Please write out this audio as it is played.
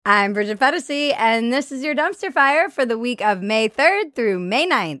I'm Bridget Fetisi, and this is your dumpster fire for the week of May 3rd through May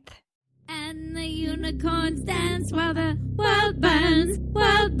 9th. And the unicorns dance while the world burns,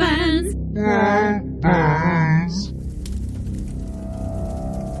 world burns.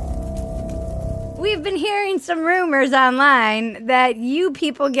 We've been hearing some rumors online that you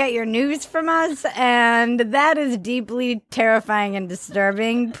people get your news from us, and that is deeply terrifying and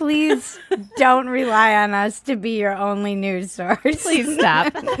disturbing. Please don't rely on us to be your only news source. Please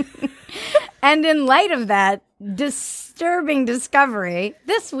stop. And in light of that disturbing discovery,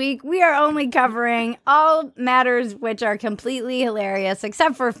 this week we are only covering all matters which are completely hilarious,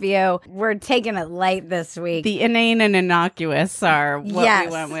 except for a few. We're taking it light this week. The inane and innocuous are what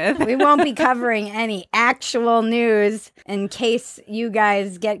we went with. We won't be covering any actual news in case you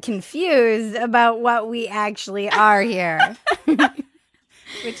guys get confused about what we actually are here.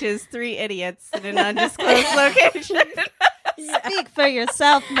 Which is three idiots in an undisclosed location. Speak for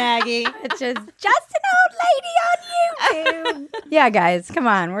yourself, Maggie. Which is just an old lady on YouTube. Yeah, guys, come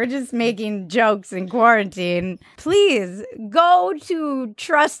on. We're just making jokes in quarantine. Please go to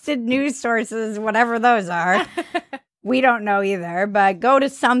trusted news sources, whatever those are. We don't know either, but go to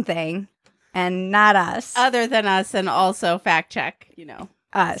something and not us. Other than us, and also fact check,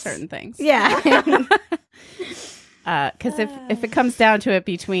 Us. certain things. Yeah. Because if it comes down to it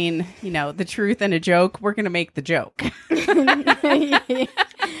between, the truth and a joke, we're going to make the joke.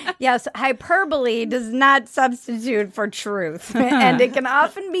 Yes, hyperbole does not substitute for truth. And it can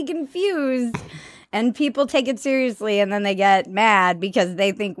often be confused. And people take it seriously, and then they get mad because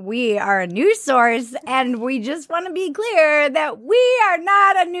they think we are a news source. And we just want to be clear that we are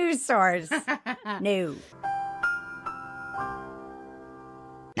not a news source. No.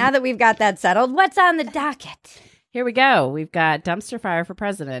 Now that we've got that settled, what's on the docket? Here we go. We've got dumpster fire for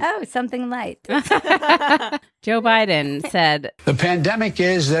president. Oh, something light. Joe Biden said, The pandemic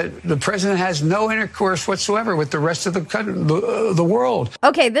is that the president has no intercourse whatsoever with the rest of the world.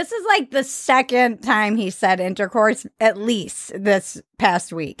 Okay, this is like the second time he said intercourse, at least this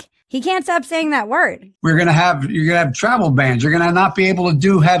past week. He can't stop saying that word. You're going to have travel bans. You're going to not be able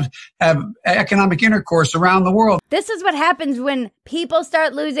to have economic intercourse around the world. This is what happens when people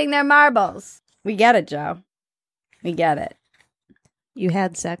start losing their marbles. We get it, Joe. We get it. You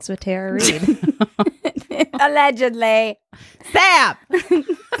had sex with Tara Reid. Allegedly. stop!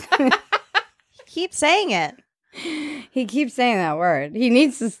 Keep saying it. He keeps saying that word. He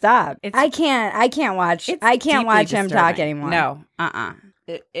needs to stop. I can't watch him talk anymore. No.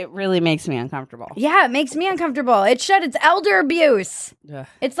 It really makes me uncomfortable. Yeah, it makes me uncomfortable. It should. It's elder abuse. Ugh.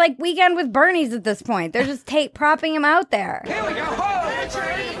 It's like Weekend with Bernie's at this point. They're just propping him out there. Here we go. Hey,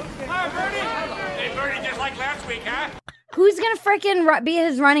 Bernie. Hey, Bernie, just like last week, huh? Who's going to frickin' be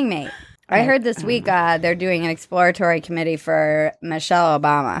his running mate? I heard this week they're doing an exploratory committee for Michelle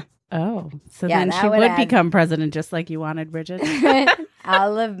Obama. Oh, so Yeah, then that she would would add- become president just like you wanted, Bridget.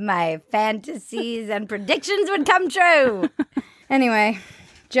 All of my fantasies and predictions would come true. Anyway,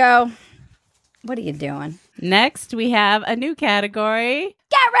 Joe, what are you doing? Next, we have a new category.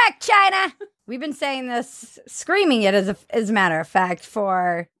 Get wrecked, China! We've been saying this, screaming it as a matter of fact,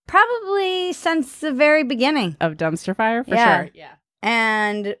 for probably since the very beginning. Of dumpster fire, for Yeah. sure. Yeah.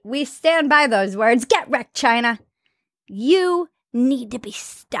 And we stand by those words. Get wrecked, China. You need to be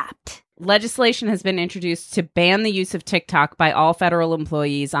stopped. Legislation has been introduced to ban the use of TikTok by all federal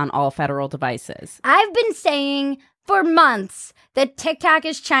employees on all federal devices. I've been saying for months that TikTok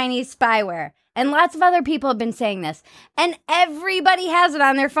is Chinese spyware. And lots of other people have been saying this. And everybody has it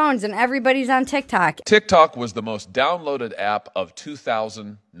on their phones, and everybody's on TikTok. TikTok was the most downloaded app of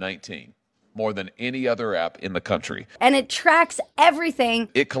 2019, more than any other app in the country. And it tracks everything.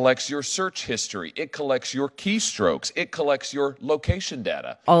 It collects your search history. It collects your keystrokes. It collects your location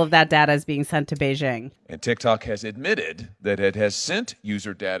data. All of that data is being sent to Beijing. And TikTok has admitted that it has sent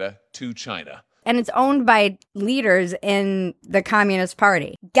user data to China. And it's owned by leaders in the Communist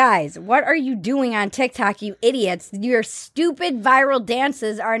Party. Guys, what are you doing on TikTok, you idiots? Your stupid viral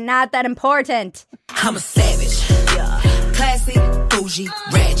dances are not that important. I'm a savage. Yeah. Classy, bougie,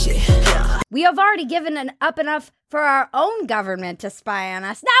 ratchet. Yeah. We have already given up enough for our own government to spy on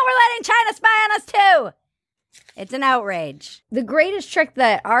us. Now we're letting China spy on us too. It's an outrage. The greatest trick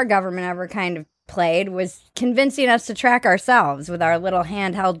that our government ever kind of played was convincing us to track ourselves with our little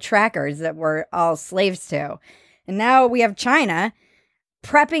handheld trackers that we're all slaves to. And now we have China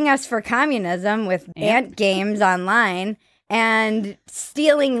prepping us for communism with ant games online and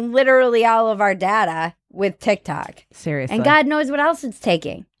stealing literally all of our data with TikTok. Seriously. And God knows what else it's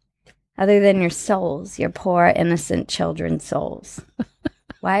taking. Other than your souls, your poor, innocent children's souls.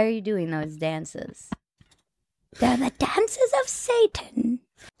 Why are you doing those dances? They're the dances of Satan.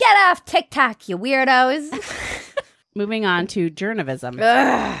 Get off TikTok, you weirdos. Moving on to journalism.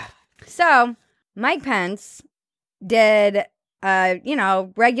 Ugh. So, Mike Pence did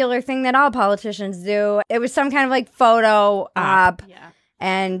regular thing that all politicians do. It was some kind of like photo op. Yeah.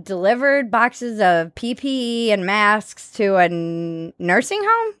 And delivered boxes of PPE and masks to a nursing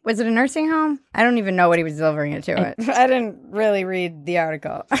home. Was it a nursing home? I don't even know what he was delivering it to. I didn't really read the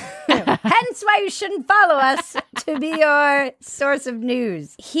article. Hence why you shouldn't follow us to be your source of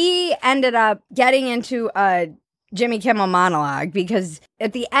news. He ended up getting into a Jimmy Kimmel monologue because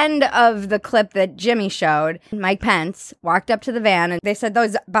at the end of the clip that Jimmy showed, Mike Pence walked up to the van and they said,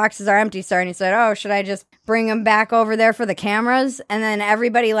 "Those boxes are empty, sir." And he said, "Oh, should I just bring them back over there for the cameras?" And then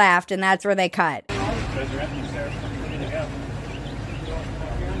everybody laughed, and that's where they cut.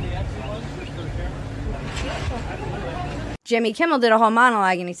 Jimmy Kimmel did a whole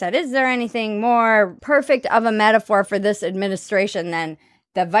monologue and he said, "Is there anything more perfect of a metaphor for this administration than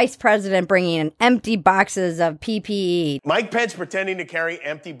the vice president bringing in empty boxes of PPE?" Mike Pence pretending to carry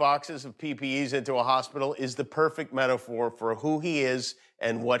empty boxes of PPEs into a hospital is the perfect metaphor for who he is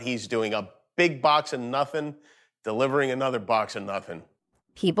and what he's doing. A big box of nothing, delivering another box of nothing.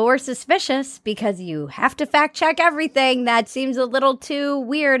 People were suspicious because you have to fact check everything that seems a little too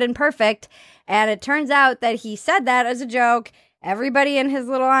weird and perfect. And it turns out that he said that as a joke. Everybody in his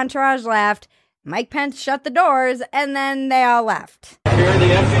little entourage laughed. Mike Pence shut the doors, and then they all left. Here are the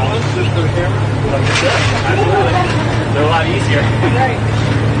empty ones, just for the camera. Like I said, absolutely. They're a lot easier.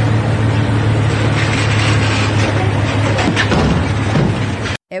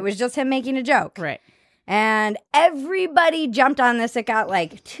 It was just him making a joke. Right. And everybody jumped on this. It got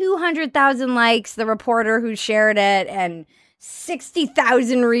like 200,000 likes, the reporter who shared it, and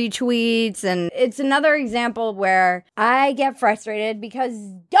 60,000 retweets. And it's another example where I get frustrated because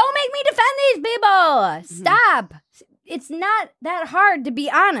don't make me defend these people. Stop. It's not that hard to be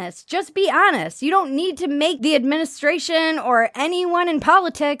honest. Just be honest. You don't need to make the administration or anyone in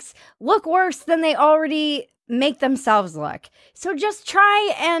politics look worse than they already make themselves look. So just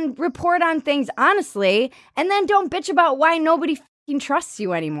try and report on things honestly, and then don't bitch about why nobody fucking trusts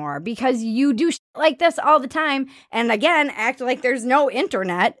you anymore, because you do shit like this all the time. And again, act like there's no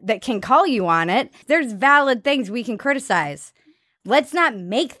internet that can call you on it. There's valid things we can criticize. Let's not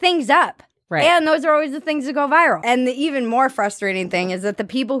make things up. Right. And those are always the things that go viral. And the even more frustrating thing is that the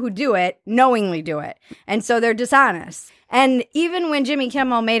people who do it knowingly do it. And so they're dishonest. And even when Jimmy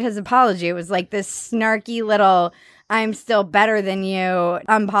Kimmel made his apology, it was like this snarky little, "I'm still better than you"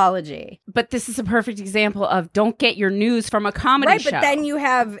 apology. But this is a perfect example of don't get your news from a comedy show. Right, but then you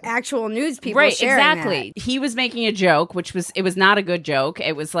have actual news people right, sharing exactly. that. He was making a joke, it was not a good joke.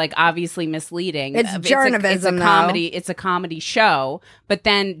 It was like obviously misleading. It's journalism, it's a comedy. It's a comedy show. But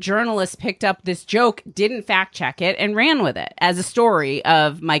then journalists picked up this joke, didn't fact check it, and ran with it as a story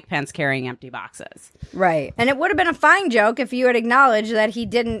of Mike Pence carrying empty boxes. Right. And it would have been a fine joke if you had acknowledged that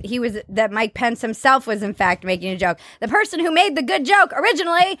that Mike Pence himself was in fact making a joke. The person who made the good joke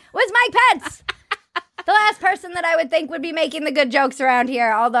originally was Mike Pence. The last person that I would think would be making the good jokes around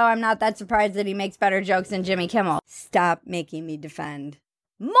here, although I'm not that surprised that he makes better jokes than Jimmy Kimmel. Stop making me defend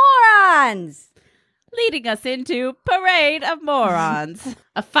morons! Leading us into Parade of Morons.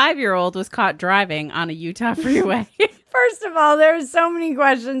 A 5-year-old was caught driving on a Utah freeway. First of all, there's so many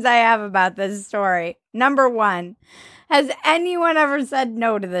questions I have about this story. Number one, has anyone ever said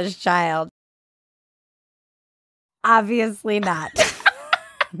no to this child? Obviously not.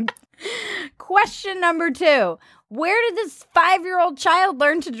 Question number two, where did this 5-year-old child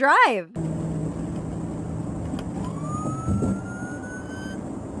learn to drive?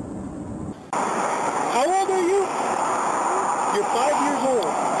 How old are you? You're 5 years old.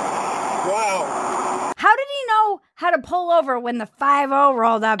 Wow. How did he know how to pull over when the 5-0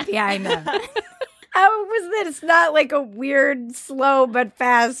 rolled up behind him? How was this not like a weird, slow but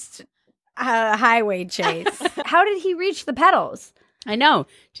fast highway chase? How did he reach the pedals? I know.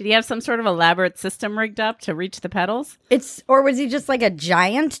 Did he have some sort of elaborate system rigged up to reach the pedals? Or was he just like a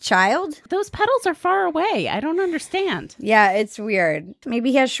giant child? Those pedals are far away. I don't understand. Yeah, it's weird.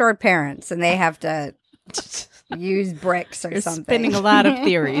 Maybe he has short parents and they have to use bricks or You're something. spinning a lot of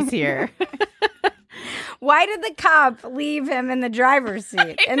theories here. Why did the cop leave him in the driver's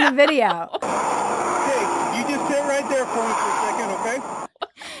seat in the video? Hey, you just sit right there for me for a second, okay?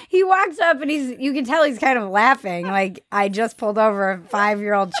 He walks up and you can tell he's kind of laughing. Like, I just pulled over a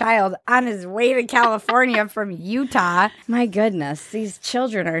 5-year-old child on his way to California from Utah. My goodness, these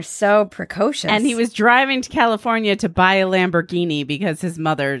children are so precocious. And he was driving to California to buy a Lamborghini because his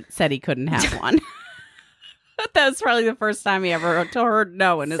mother said he couldn't have one. That was probably the first time he ever heard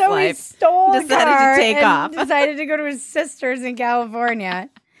no in his life. So he stole Decided a car to take and off. decided to go to his sister's in California.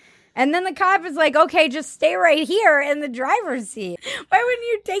 And then the cop is like, okay, just stay right here in the driver's seat. Why wouldn't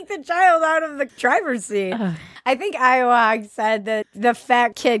you take the child out of the driver's seat? I think Iowag said that the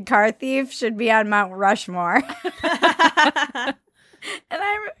fat kid car thief should be on Mount Rushmore. And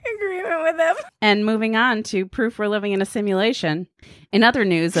I'm in agreement with him. And moving on to proof we're living in a simulation. In other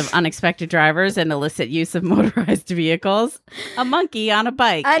news of unexpected drivers and illicit use of motorized vehicles, a monkey on a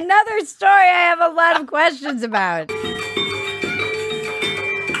bike. Another story I have a lot of questions about.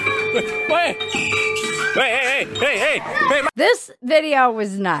 Hey. This video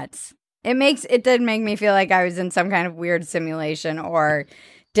was nuts. It did make me feel like I was in some kind of weird simulation or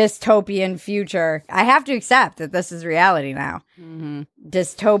dystopian future. I have to accept that this is reality now. Mm-hmm.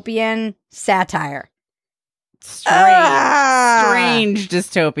 Dystopian satire. Strange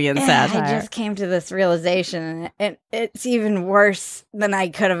dystopian satire. I just came to this realization, and it's even worse than I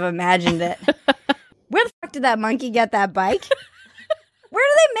could have imagined it. Where the fuck did that monkey get that bike? Where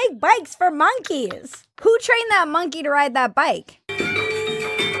do they make bikes for monkeys? Who trained that monkey to ride that bike?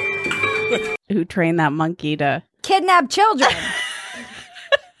 Who trained that monkey to kidnap children?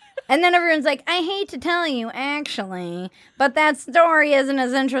 And then everyone's like, I hate to tell you, actually, but that story isn't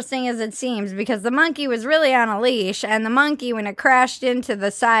as interesting as it seems because the monkey was really on a leash, and the monkey, when it crashed into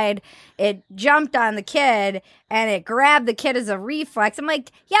the side, it jumped on the kid, and it grabbed the kid as a reflex. I'm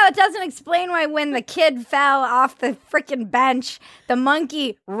like, yeah, that doesn't explain why when the kid fell off the freaking bench, the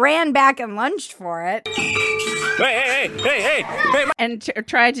monkey ran back and lunged for it. Hey. And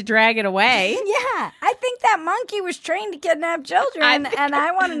tried to drag it away. Yeah, I think that monkey was trained to kidnap children, and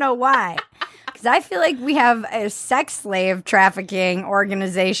I want to know why. Because I feel like we have a sex slave trafficking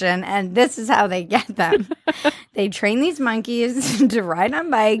organization, and this is how they get them. They train these monkeys to ride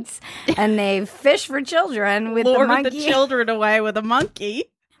on bikes, and they fish for children with Lure the monkey. the children away with a monkey.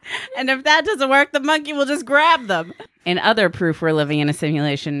 And if that doesn't work, the monkey will just grab them. In other proof we're living in a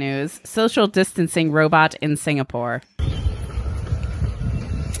simulation news, social distancing robot in Singapore.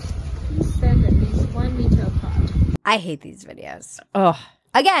 I hate these videos. Oh,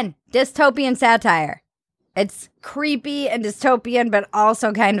 Again, dystopian satire. It's creepy and dystopian, but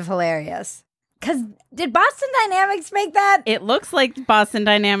also kind of hilarious. Because did Boston Dynamics make that? it looks like Boston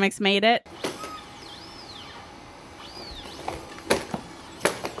Dynamics made it.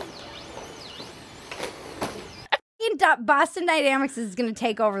 Boston Dynamics is going to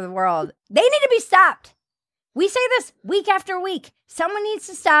take over the world. They need to be stopped. We say this week after week. Someone needs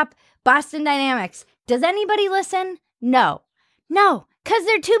to stop Boston Dynamics. Does anybody listen? No, because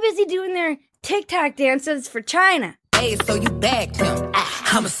they're too busy doing their TikTok dances for China. Hey, so you back him.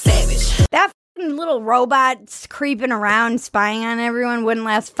 I'm a savage. That f***ing little robot creeping around, spying on everyone wouldn't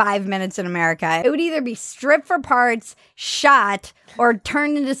last 5 minutes in America. It would either be stripped for parts, shot, or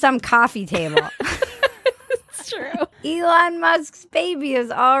turned into some coffee table. It's true. Elon Musk's baby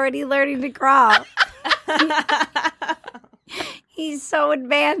is already learning to crawl. He's so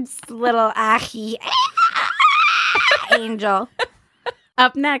advanced, little ahi angel.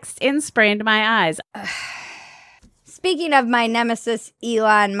 Up next, in Sprained My Eyes. Speaking of my nemesis,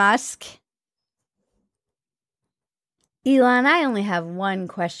 Elon Musk. Elon, I only have one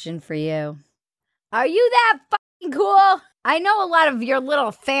question for you. Are you that fucking cool? I know a lot of your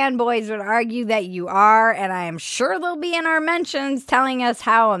little fanboys would argue that you are, and I am sure they'll be in our mentions telling us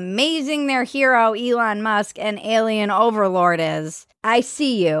how amazing their hero, Elon Musk, and alien overlord is. I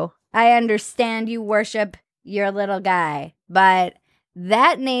see you. I understand you worship your little guy, but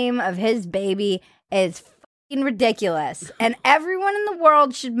that name of his baby is fucking ridiculous, and everyone in the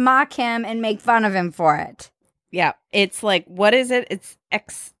world should mock him and make fun of him for it. Yeah, it's like, what is it? It's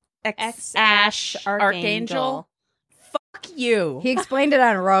Ash Archangel. Fuck you. He explained it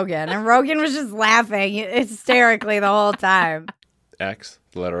on Rogan, and Rogan was just laughing hysterically the whole time. X,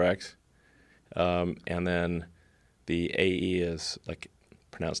 the letter X. And then the AE is like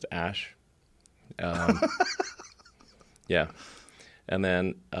pronounced Ash. Yeah. And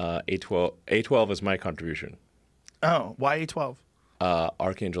then A12 is my contribution. Oh, why A12?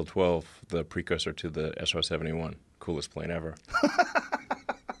 Archangel 12, the precursor to the SR-71. Coolest plane ever.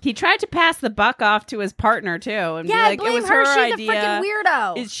 He tried to pass the buck off to his partner, too. And Yeah, be like, blame it was her. her She's idea. a freaking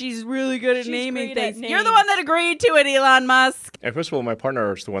weirdo. She's really good at She's naming great at things. You're the names. one that agreed to it, Elon Musk. And first of all, my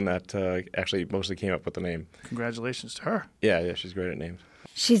partner is the one that actually mostly came up with the name. Congratulations to her. Yeah, she's great at names.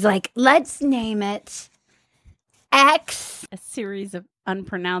 She's like, let's name it X. A series of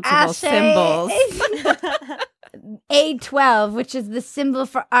unpronounceable symbols. A12, which is the symbol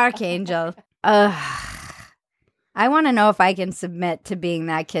for Archangel. I want to know if I can submit to being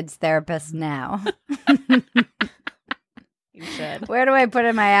that kid's therapist now. You should. Where do I put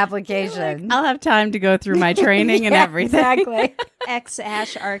in my application? I'll have time to go through my training and Yeah, everything. Exactly.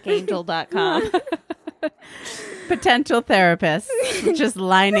 xasharchangel.com. Potential therapists just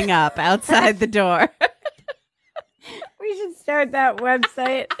lining up outside the door. We should start that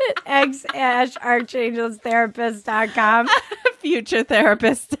website at xasharchangelsTherapist.com.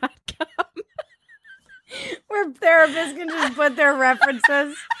 Futuretherapist.com. Where therapists can just put their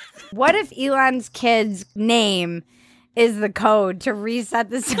references. What if Elon's kid's name is the code to reset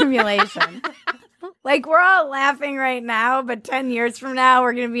the simulation? Like, we're all laughing right now, but 10 years from now,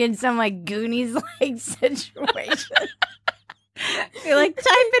 we're going to be in some, like, Goonies-like situation. You're like, type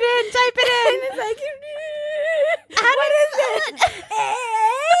it in. And it's like, what is it?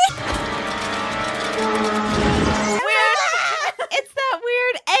 It's that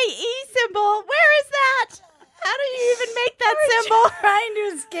weird AE symbol. Where is that? How do you even make that symbol? Trying to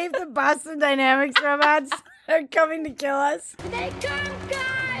escape the Boston Dynamics robots that are coming to kill us. They come,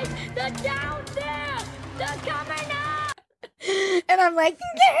 guys! They're down there! They're coming up! And I'm like,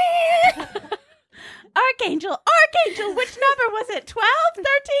 Archangel, which number was it? 12, 13?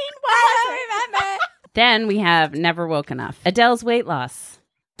 What I was don't it? remember. Then we have Never Woke Enough. Adele's weight loss.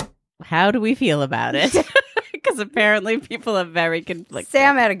 How do we feel about it? Because apparently people are very conflicted.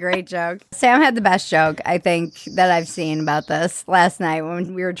 Sam had a great joke. Sam had the best joke, I think, that I've seen about this last night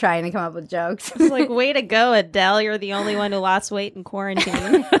when we were trying to come up with jokes. It's like, way to go, Adele. You're the only one who lost weight in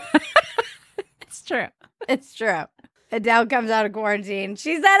quarantine. It's true. It's true. Adele comes out of quarantine.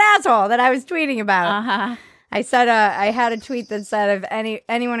 She's that asshole that I was tweeting about. Uh-huh. I said I had a tweet that said if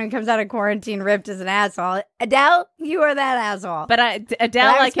anyone who comes out of quarantine ripped is an asshole. Adele, you are that asshole. But Adele,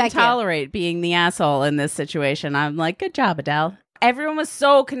 I can respect you. tolerate being the asshole in this situation. I'm like, good job, Adele. Everyone was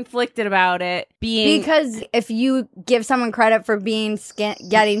so conflicted about it being Because if you give someone credit for being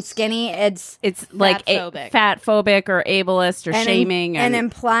getting skinny, it's like fat phobic or ableist or shaming and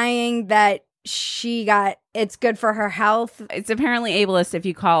implying that it's good for her health. It's apparently ableist if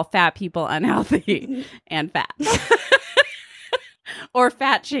you call fat people unhealthy and fat. Or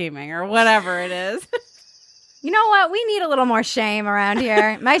fat shaming or whatever it is. You know what? We need a little more shame around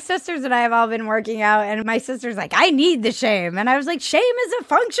here. My sisters and I have all been working out, and my sister's like, I need the shame. And I was like, shame is a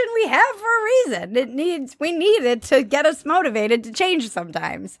function we have for a reason. We need it to get us motivated to change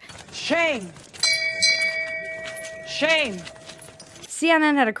sometimes. Shame.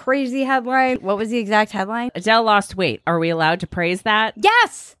 CNN had a crazy headline. What was the exact headline? Adele lost weight. Are we allowed to praise that?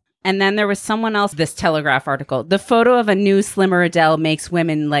 Yes! And then there was someone else, this Telegraph article. The photo of a new, slimmer Adele makes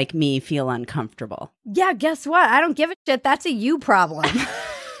women like me feel uncomfortable. Yeah, guess what? I don't give a shit. That's a you problem.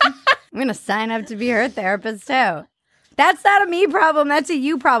 I'm going to sign up to be her therapist, too. That's not a me problem. That's a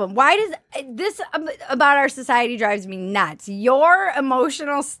you problem. Why does this about our society drives me nuts? Your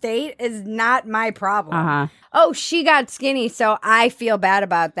emotional state is not my problem. Uh-huh. Oh, she got skinny, so I feel bad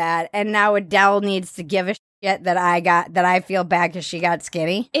about that. And now Adele needs to give a shit that I feel bad because she got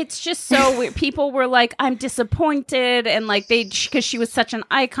skinny. It's just so weird. People were like, I'm disappointed. And like because she was such an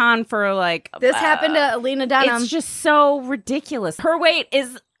icon for like. This happened to Alina Dunham. It's just so ridiculous. Her weight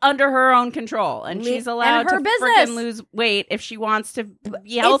is under her own control, and she's allowed to freaking lose weight if she wants to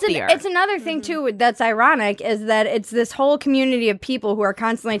be healthier. It's another thing, too, that's ironic, is that it's this whole community of people who are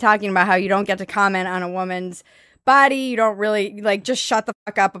constantly talking about how you don't get to comment on a woman's body, you don't really, just shut the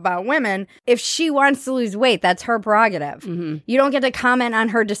fuck up about women. If she wants to lose weight, that's her prerogative. Mm-hmm. You don't get to comment on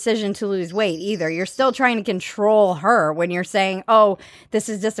her decision to lose weight either. You're still trying to control her when you're saying, oh, this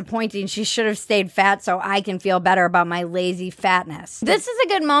is disappointing. She should have stayed fat so I can feel better about my lazy fatness. This is a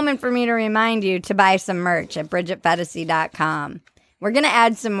good moment for me to remind you to buy some merch at BridgetFeticy.com. We're going to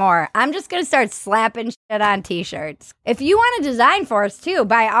add some more. I'm just going to start slapping shit on t-shirts. If you want to design for us too,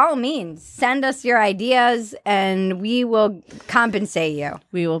 by all means, send us your ideas and we will compensate you.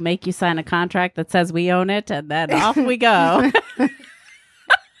 We will make you sign a contract that says we own it, and then off we go.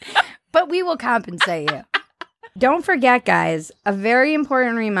 But we will compensate you. Don't forget, guys, a very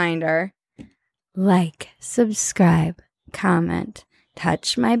important reminder. Like, subscribe, comment.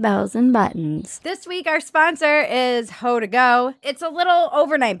 Touch my bells and buttons. This week, our sponsor is Ho2Go. It's a little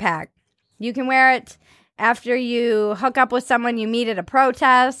overnight pack. You can wear it after you hook up with someone you meet at a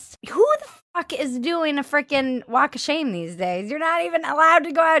protest. Who the fuck is doing a freaking walk of shame these days? You're not even allowed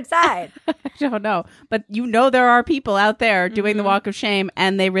to go outside. I don't know. But there are people out there doing the walk of shame,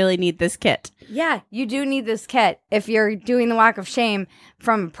 and they really need this kit. Yeah, you do need this kit. If you're doing the walk of shame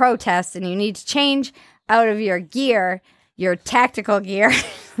from a protest and you need to change out of your gear, your tactical gear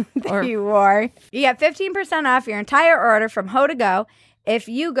that you wore. You get 15% off your entire order from Ho2Go if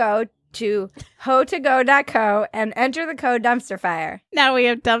you go to ho2go.co and enter the code dumpsterfire. Now we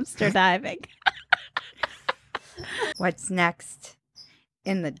have dumpster diving. What's next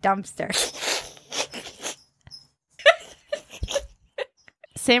in the dumpster?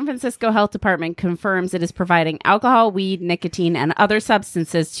 San Francisco Health Department confirms it is providing alcohol, weed, nicotine, and other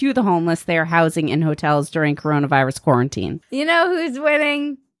substances to the homeless they are housing in hotels during coronavirus quarantine. You know who's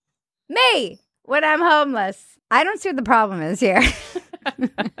winning? Me, when I'm homeless. I don't see what the problem is here.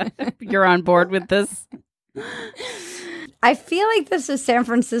 You're on board with this? I feel like this is San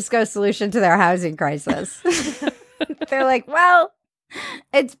Francisco's solution to their housing crisis. They're like, well,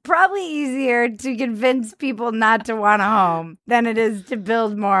 it's probably easier to convince people not to want a home than it is to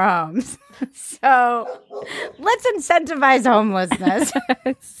build more homes. So let's incentivize homelessness.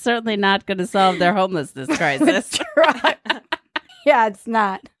 It's certainly not going to solve their homelessness crisis. Yeah, it's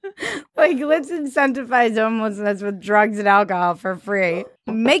not. Like, let's incentivize homelessness with drugs and alcohol for free.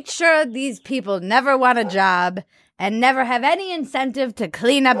 Make sure these people never want a job and never have any incentive to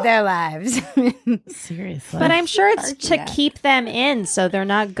clean up their lives. Seriously. But I'm sure it's to keep them in so they're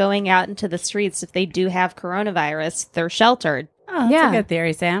not going out into the streets. If they do have coronavirus, they're sheltered. Oh, that's a good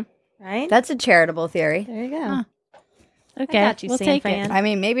theory, Sam. Right? That's a charitable theory. There you go. Huh. I Okay, got you, we'll Sam take fan. it. I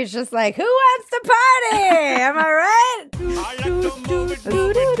mean, maybe it's just like, who wants to party? Am I right?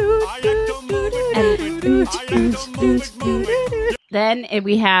 Then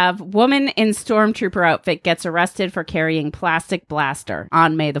we have woman in stormtrooper outfit gets arrested for carrying plastic blaster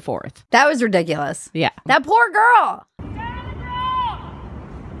on May the 4th. That was ridiculous. Yeah. That poor girl.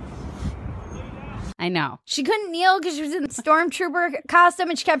 I know. She couldn't kneel because she was in the stormtrooper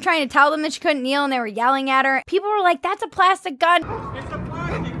costume and she kept trying to tell them that she couldn't kneel and they were yelling at her. People were like, that's a plastic gun. It's a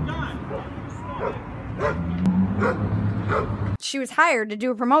plastic gun. She was hired to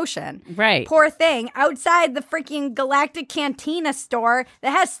do a promotion. Right. Poor thing. Outside the freaking Galactic Cantina store that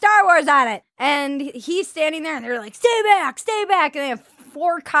has Star Wars on it. And he's standing there and they're like, stay back, stay back. And they have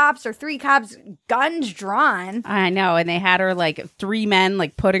 4 cops or 3 cops, guns drawn. I know. And they had her like 3 men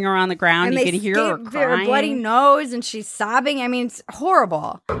like putting her on the ground. And You they could hear her scaped her crying. bloody nose and she's sobbing. I mean, it's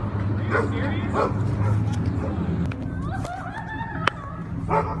horrible.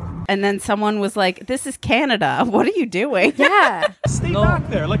 And then someone was like, this is Canada. What are you doing? Yeah. Stay back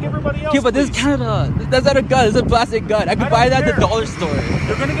there like everybody else. Yeah, but this is Canada. That's not a gun. It's a plastic gun. I could buy that at the dollar store.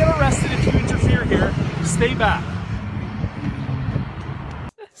 You're gonna get arrested if you interfere here. Stay back.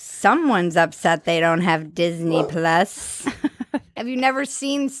 Someone's upset they don't have Disney Plus. Have you never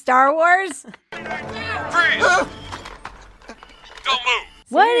seen Star Wars? Freeze! Don't move.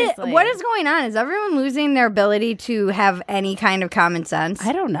 What is going on? Is everyone losing their ability to have any kind of common sense?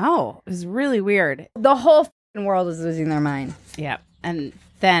 I don't know. It was really weird. The whole f***ing world is losing their mind. Yeah. And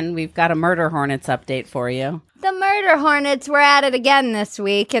then we've got a Murder Hornets update for you. The Murder Hornets were at it again this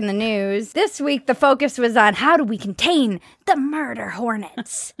week in the news. This week, the focus was on how do we contain the Murder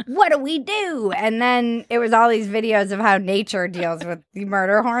Hornets? What do we do? And then it was all these videos of how nature deals with the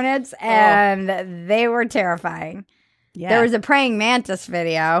Murder Hornets, and they were terrifying. Yeah. There was a praying mantis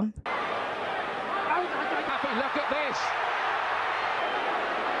video. Look at this.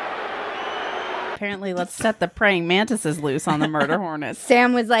 Apparently, let's set the praying mantises loose on the Murder Hornets.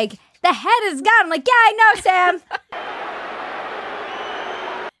 Sam was like, the head is gone. I'm like, yeah, I know, Sam.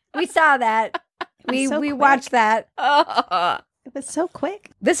 We saw that. We watched that. It was so quick.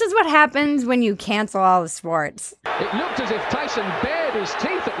 This is what happens when you cancel all the sports. It looked as if Tyson bared his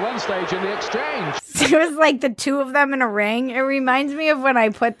teeth at one stage in the exchange. It was like the 2 of them in a ring. It reminds me of when I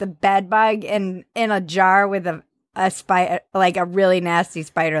put the bed bug in a jar with a spider, like a really nasty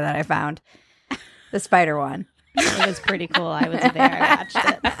spider that I found. The spider one. It was pretty cool. I was there. I watched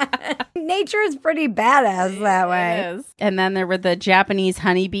it. Nature is pretty badass that way. It is. And then there were the Japanese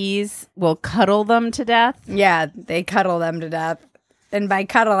honeybees will cuddle them to death. Yeah, they cuddle them to death. And by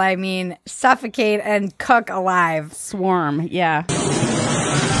cuddle, I mean suffocate and cook alive. Swarm, yeah.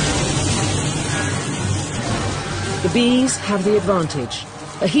 The bees have the advantage.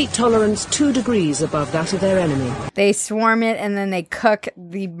 A heat tolerance 2 degrees above that of their enemy. They swarm it and then they cook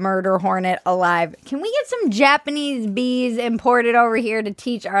the murder hornet alive. Can we get some Japanese bees imported over here to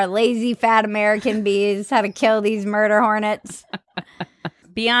teach our lazy fat American bees how to kill these murder hornets?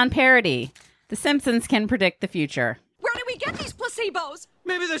 Beyond parody, The Simpsons can predict the future. Where did we get these placebos?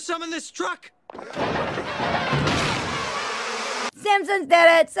 Maybe there's some in this truck. Simpsons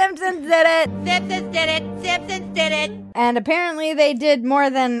did it! Simpsons did it! Simpsons did it! Simpsons did it! And apparently they did more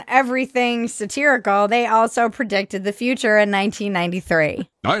than everything satirical. They also predicted the future in 1993.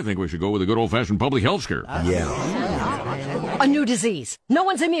 I think we should go with a good old-fashioned public health scare. A new disease. No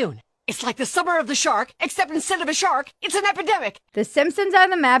one's immune. It's like the summer of the shark, except instead of a shark, it's an epidemic. The Simpsons are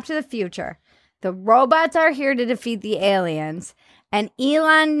the map to the future. The robots are here to defeat the aliens. And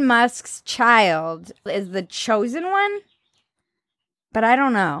Elon Musk's child is the chosen one? But I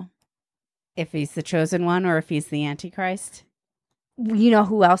don't know. If he's the chosen one or if he's the Antichrist. You know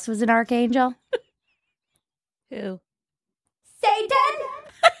who else was an archangel? Who? Satan!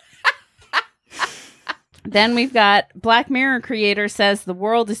 Then we've got Black Mirror creator says the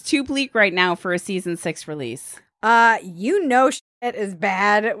world is too bleak right now for a season 6 release. You know shit is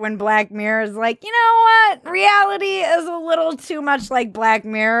bad when Black Mirror is like, you know what? Reality is a little too much like Black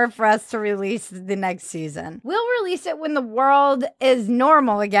Mirror for us to release the next season. We'll release it when the world is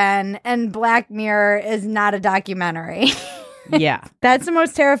normal again and Black Mirror is not a documentary. Yeah. That's the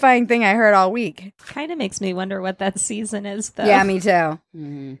most terrifying thing I heard all week. Kind of makes me wonder what that season is, though. Yeah, me too.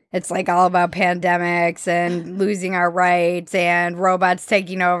 Mm-hmm. It's like all about pandemics and losing our rights and robots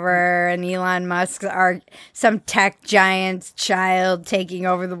taking over and Elon Musk, some tech giant's child taking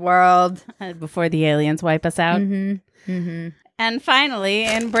over the world. Before the aliens wipe us out. Mm-hmm. Mm-hmm. And finally,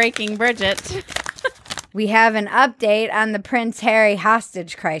 in Breaking Bridget, we have an update on the Prince Harry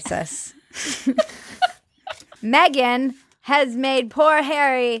hostage crisis. Meghan has made poor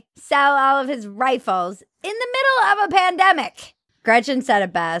Harry sell all of his rifles in the middle of a pandemic. Gretchen said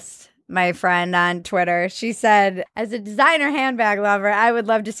it best, my friend on Twitter. She said, as a designer handbag lover, I would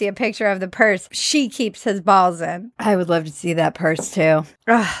love to see a picture of the purse she keeps his balls in. I would love to see that purse too.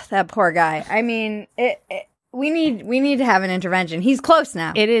 Ugh, that poor guy. I mean, we need to have an intervention. He's close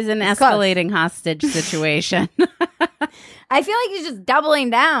now. It is an escalating hostage situation. I feel like he's just doubling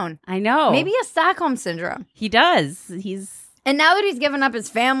down. I know. Maybe a Stockholm syndrome. He does. And now that he's given up his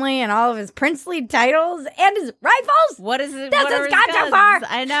family and all of his princely titles and his rifles, what is it? This has gone too far.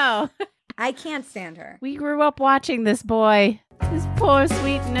 I know. I can't stand her. We grew up watching this boy. This poor,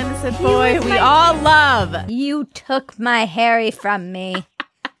 sweet, and innocent boy we all love. You took my Harry from me.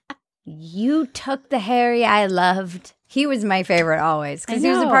 You took the Harry I loved. He was my favorite always because he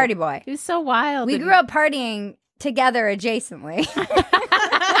was a party boy. He was so wild. We grew up partying together adjacently.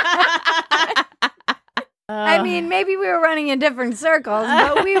 I mean, maybe we were running in different circles,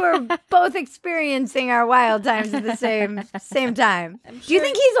 but we were both experiencing our wild times at the same time. Do you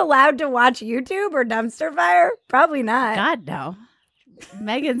think he's allowed to watch YouTube or Dumpster Fire? Probably not. God, no.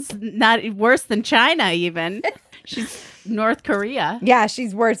 Meghan's not worse than China, even. She's North Korea. Yeah,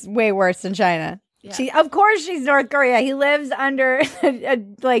 she's way worse than China. Yeah. Of course she's North Korea. He lives under a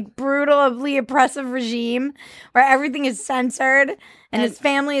like brutally oppressive regime where everything is censored and his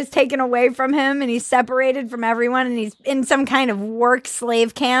family is taken away from him and he's separated from everyone and he's in some kind of work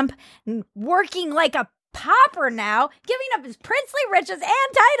slave camp and working like a pauper now, giving up his princely riches and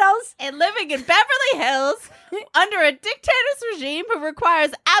titles and living in Beverly Hills under a dictator's regime who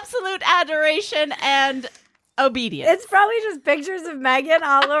requires absolute adoration and obedience. It's probably just pictures of Meghan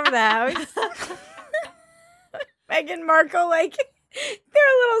all over the house. Meghan Markle, like, there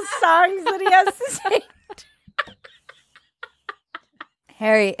are little songs that he has to sing.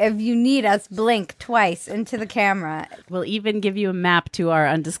 Harry, if you need us, blink twice into the camera. We'll even give you a map to our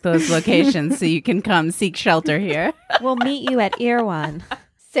undisclosed location so you can come seek shelter here. We'll meet you at Erewhon.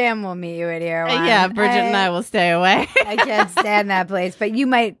 Sam will meet you at Erewhon. Yeah, Bridget and I will stay away. I can't stand that place, but you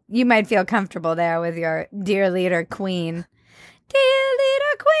might feel comfortable there with your dear leader, Queen. Dear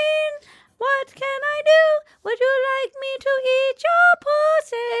leader, Queen, what can I do? Would you like me to eat your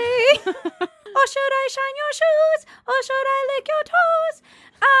pussy? Or should I shine your shoes? Or should I lick your toes?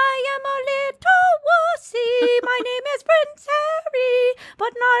 I am a little wussy. My name is Prince Harry,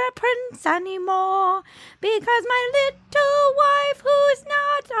 but not a prince anymore. Because my little wife, who's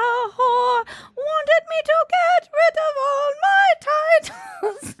not a whore, wanted me to get rid of all my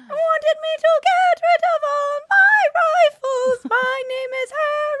titles. Wanted me to get rid of all my rifles. My name is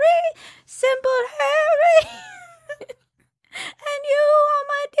Harry, simple Harry. And you are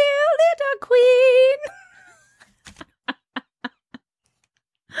my dear little queen.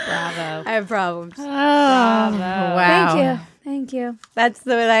 Bravo. I have problems. Oh, wow. Thank you. That's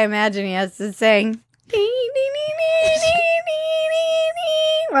what I imagine he has to sing.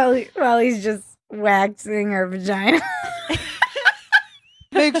 While he's just waxing her vagina.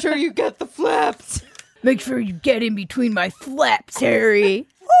 Make sure you get the flaps. Make sure you get in between my flaps, Harry.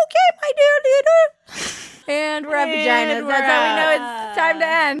 Okay, my dear leader. And we're at vaginas. That's how we know it's time to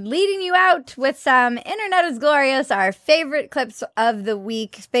end. Leading you out with some Internet is Glorious, our favorite clips of the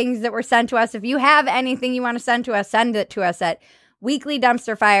week, things that were sent to us. If you have anything you want to send to us, send it to us at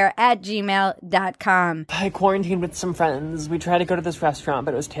weeklydumpsterfire@gmail.com. I quarantined with some friends. We tried to go to this restaurant,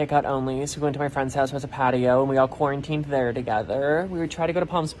 but it was takeout only. So we went to my friend's house, who has a patio, and we all quarantined there together. We would try to go to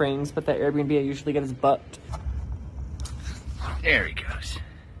Palm Springs, but the Airbnb I usually get is booked. There he goes.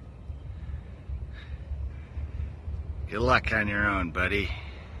 Good luck on your own, buddy.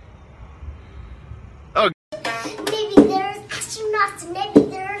 Maybe there's astronauts and maybe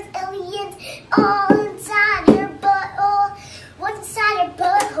there's aliens all inside your butthole. What's inside your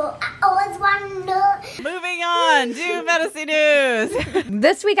butthole? I always want to know. Moving on to Fantasy News.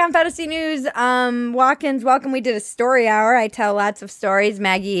 This week on Fantasy News, Watkins, welcome. We did a story hour. I tell lots of stories.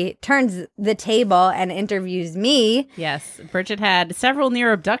 Maggie turns the table and interviews me. Yes, Bridget had several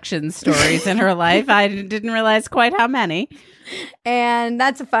near abduction stories in her life. I didn't realize quite how many. And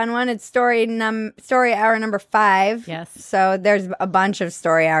that's a fun one. It's story hour number 5. Yes. So there's a bunch of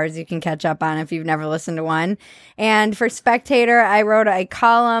story hours you can catch up on if you've never listened to one. And for Spectator, I wrote a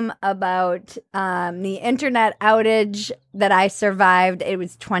column about the internet outage that I survived. It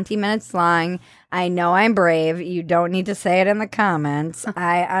was 20 minutes long. I know I'm brave. You don't need to say it in the comments.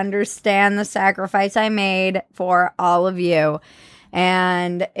 I understand the sacrifice I made for all of you.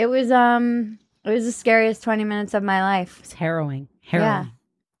 And it was the scariest 20 minutes of my life. It's harrowing. Yeah.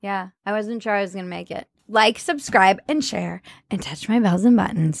 I wasn't sure I was going to make it. Like, subscribe, and share, and touch my bells and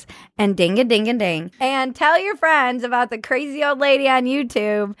buttons, and ding-a-ding-a-ding. And tell your friends about the crazy old lady on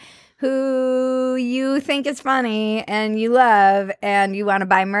YouTube who you think is funny and you love and you want to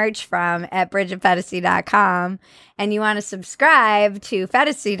buy merch from at bridgetfeticy.com. And you want to subscribe to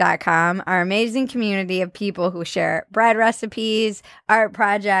Feticy.com, our amazing community of people who share bread recipes, art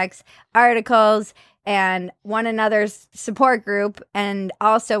projects, articles, and one another's support group. And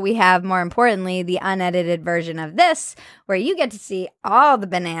also we have, more importantly, the unedited version of this, where you get to see all the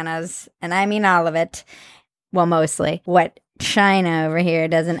bananas, and I mean all of it. Well, mostly. What China over here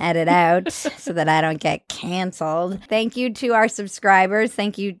doesn't edit out so that I don't get canceled. Thank you to our subscribers.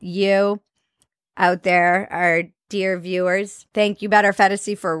 Thank you out there, our dear viewers. Thank you, Better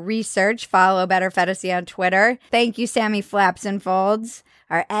Feticy, for research. Follow Better Feticy on Twitter. Thank you, Sammy Flaps and Folds,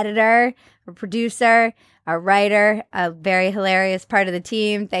 our editor, our producer, our writer, a very hilarious part of the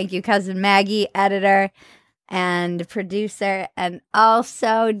team. Thank you, Cousin Maggie, editor and producer, and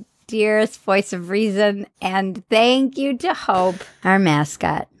also dearest voice of reason. And thank you to Hope, our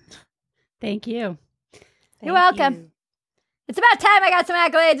mascot. Thank you. You're welcome. It's about time I got some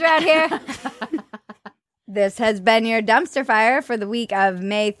accolades around here. This has been your dumpster fire for the week of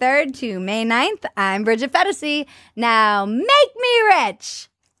May 3rd to May 9th. I'm Bridget Feticy. Now make me rich.